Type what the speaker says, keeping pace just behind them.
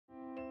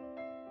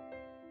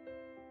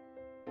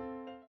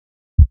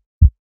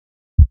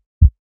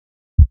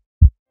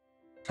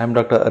I am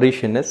Dr.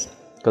 Harish,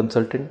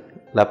 consultant,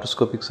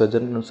 laparoscopic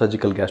surgeon and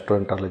surgical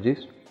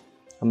gastroenterologist.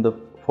 I am the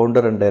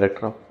founder and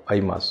director of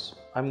IMAS.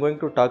 I am going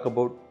to talk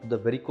about the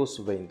varicose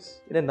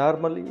veins.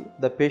 Normally,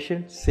 the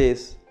patient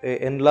says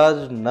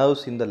enlarged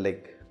nerves in the leg.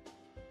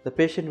 The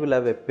patient will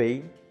have a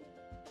pain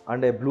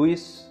and a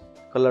bluish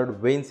colored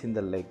veins in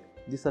the leg.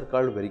 These are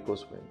called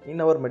varicose veins.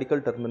 In our medical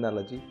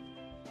terminology,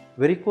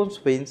 varicose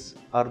veins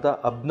are the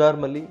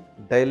abnormally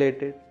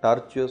dilated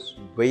tortuous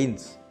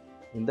veins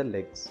in the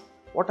legs.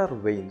 What are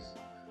veins?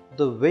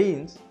 The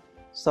veins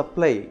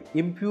supply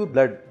impure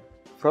blood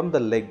from the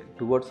leg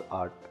towards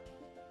heart.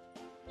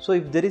 So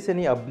if there is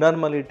any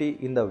abnormality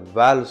in the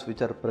valves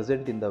which are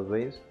present in the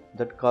veins,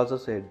 that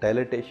causes a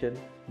dilatation,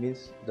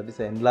 means that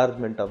is an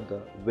enlargement of the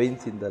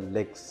veins in the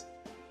legs.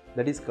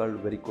 That is called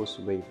varicose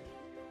vein.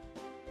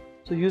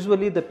 So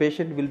usually the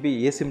patient will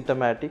be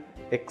asymptomatic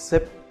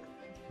except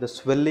the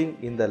swelling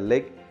in the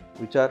leg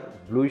which are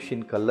bluish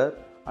in color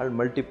and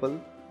multiple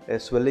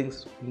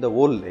swellings in the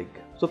whole leg.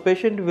 So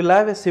patient will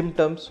have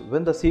symptoms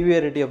when the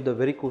severity of the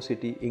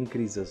varicosity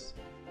increases.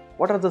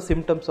 What are the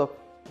symptoms of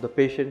the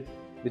patient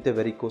with a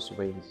varicose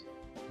veins?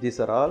 These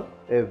are all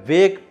a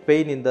vague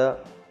pain in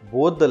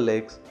both the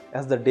legs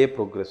as the day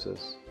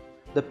progresses.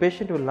 The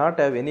patient will not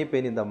have any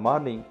pain in the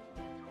morning.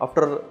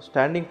 After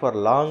standing for a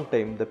long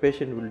time, the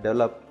patient will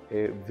develop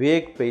a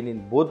vague pain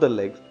in both the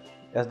legs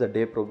as the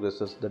day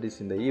progresses, that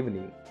is in the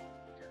evening.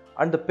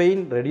 And the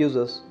pain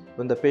reduces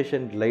when the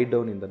patient lie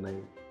down in the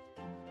night.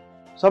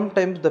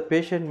 Sometimes the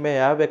patient may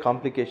have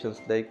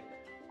complications like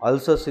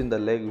ulcers in the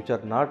leg which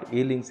are not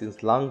healing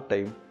since long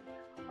time,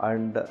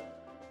 and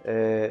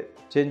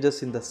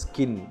changes in the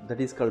skin, that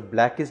is called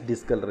blackish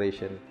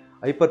discoloration,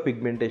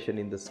 hyperpigmentation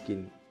in the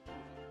skin.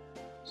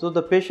 So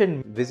the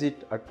patient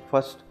visit at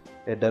first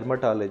a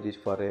dermatologist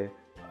for a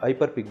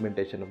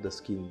hyperpigmentation of the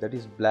skin, that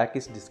is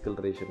blackish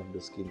discoloration of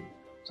the skin.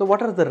 So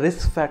what are the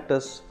risk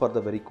factors for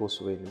the varicose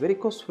vein?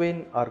 Varicose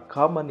vein are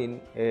common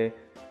in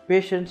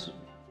patients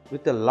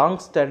with a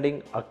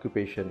long-standing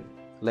occupation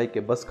like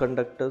a bus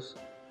conductors,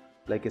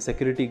 like a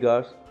security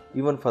guards,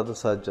 even for the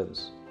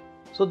surgeons.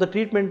 So the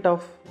treatment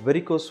of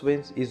varicose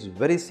veins is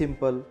very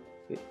simple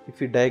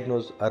if we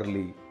diagnose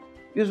early.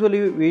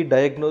 Usually we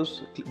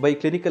diagnose by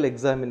clinical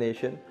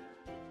examination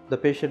the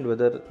patient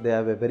whether they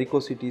have a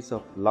varicosities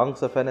of long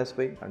saphenous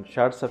vein and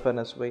short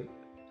saphenous vein,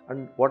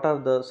 and what are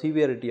the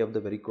severity of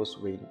the varicose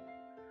vein.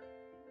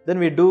 Then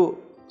we do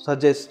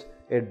suggest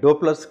a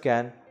Doppler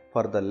scan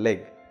for the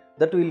leg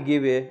that will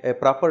give a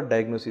proper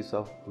diagnosis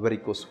of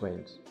varicose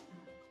veins.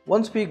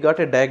 Once we got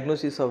a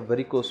diagnosis of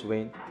varicose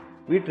vein,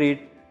 we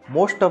treat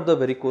most of the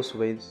varicose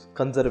veins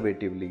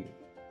conservatively.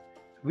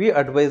 We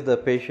advise the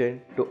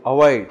patient to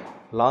avoid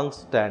long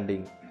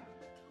standing,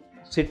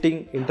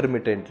 sitting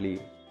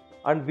intermittently,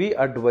 and we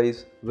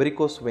advise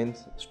varicose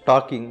veins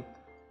stocking,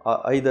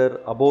 either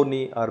above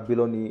knee or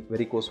below knee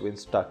varicose vein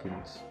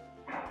stockings.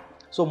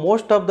 So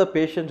most of the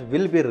patients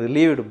will be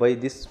relieved by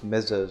these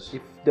measures.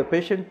 If the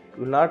patient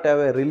will not have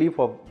a relief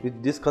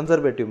with this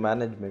conservative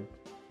management,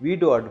 we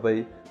do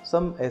advise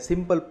some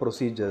simple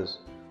procedures,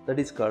 that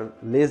is called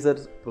laser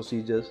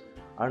procedures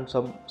and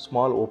some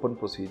small open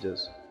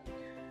procedures.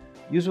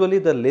 Usually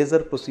the laser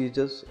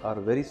procedures are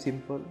very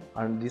simple,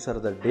 and these are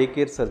the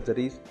daycare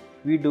surgeries.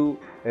 We do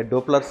a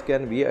Doppler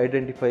scan, we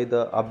identify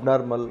the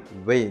abnormal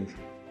veins,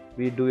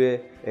 we do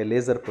a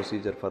laser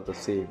procedure for the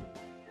same.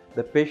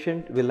 The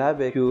patient will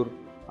have a cure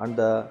and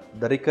the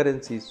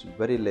recurrence is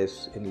very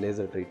less in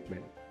laser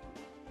treatment.